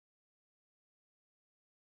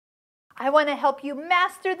I want to help you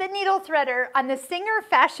master the needle threader on the Singer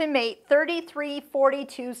Fashion Mate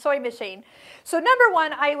 3342 sewing machine. So number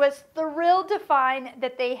one, I was thrilled to find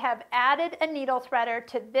that they have added a needle threader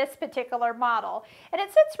to this particular model, and it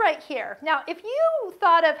sits right here. Now, if you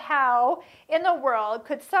thought of how in the world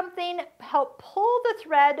could something help pull the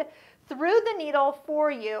thread through the needle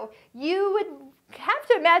for you, you would have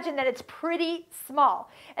to imagine that it's pretty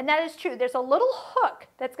small. And that is true. There's a little hook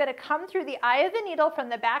that's going to come through the eye of the needle from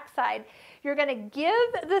the back side. You're going to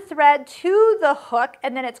give the thread to the hook,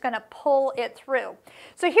 and then it's going to pull it through.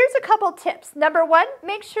 So here's a couple tips. Number one,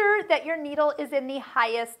 make sure that your needle is in the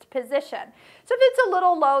highest position. So if it's a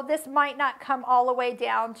little low, this might not come all the way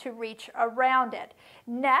down to reach around it.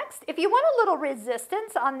 Next, if you want a little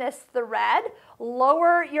resistance on this thread,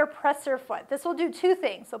 lower your presser foot. This will do two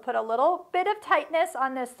things. It'll put a little bit of tightness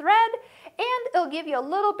on this thread, and it'll give you a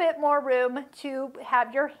little bit more room to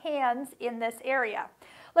have your hands in this area.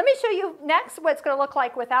 Let me show you next what it's going to look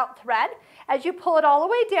like without thread. As you pull it all the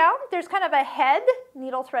way down, there's kind of a head,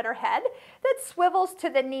 needle threader head, that swivels to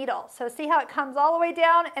the needle. So see how it comes all the way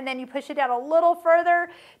down, and then you push it down a little further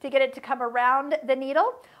to get it to come around the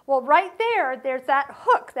needle? Well, right there, there's that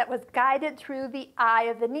hook that was guided through the eye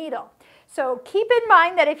of the needle. So keep in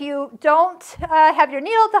mind that if you don't have your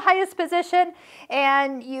needle at the highest position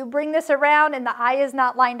and you bring this around and the eye is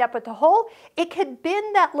not lined up with the hole, it could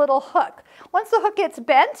bend that little hook. Once the hook gets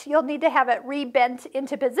bent, you'll need to have it re-bent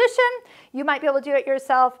into position. You might be able to do it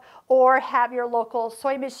yourself or have your local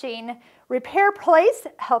sewing machine repair place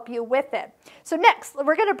help you with it. So next,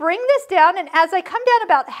 we're going to bring this down, and as I come down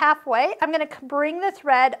about halfway, I'm going to bring the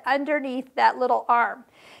thread underneath that little arm.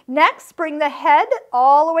 Next, bring the head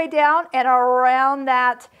all the way down and around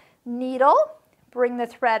that needle. Bring the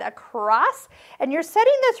thread across, and you're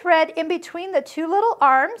setting the thread in between the two little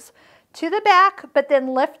arms to the back, but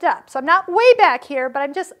then lift up. So I'm not way back here, but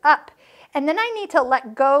I'm just up. And then I need to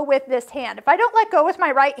let go with this hand. If I don't let go with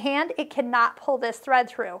my right hand, it cannot pull this thread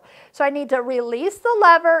through. So I need to release the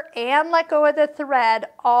lever and let go of the thread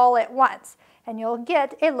all at once. And you'll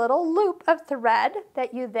get a little loop of thread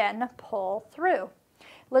that you then pull through.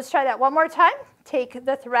 Let's try that one more time. Take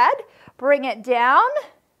the thread, bring it down,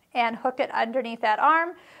 and hook it underneath that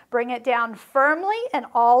arm. Bring it down firmly and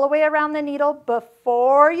all the way around the needle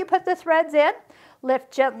before you put the threads in.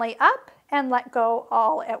 Lift gently up and let go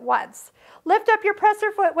all at once. Lift up your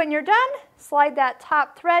presser foot when you're done. Slide that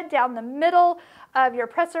top thread down the middle of your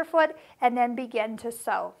presser foot and then begin to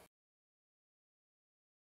sew.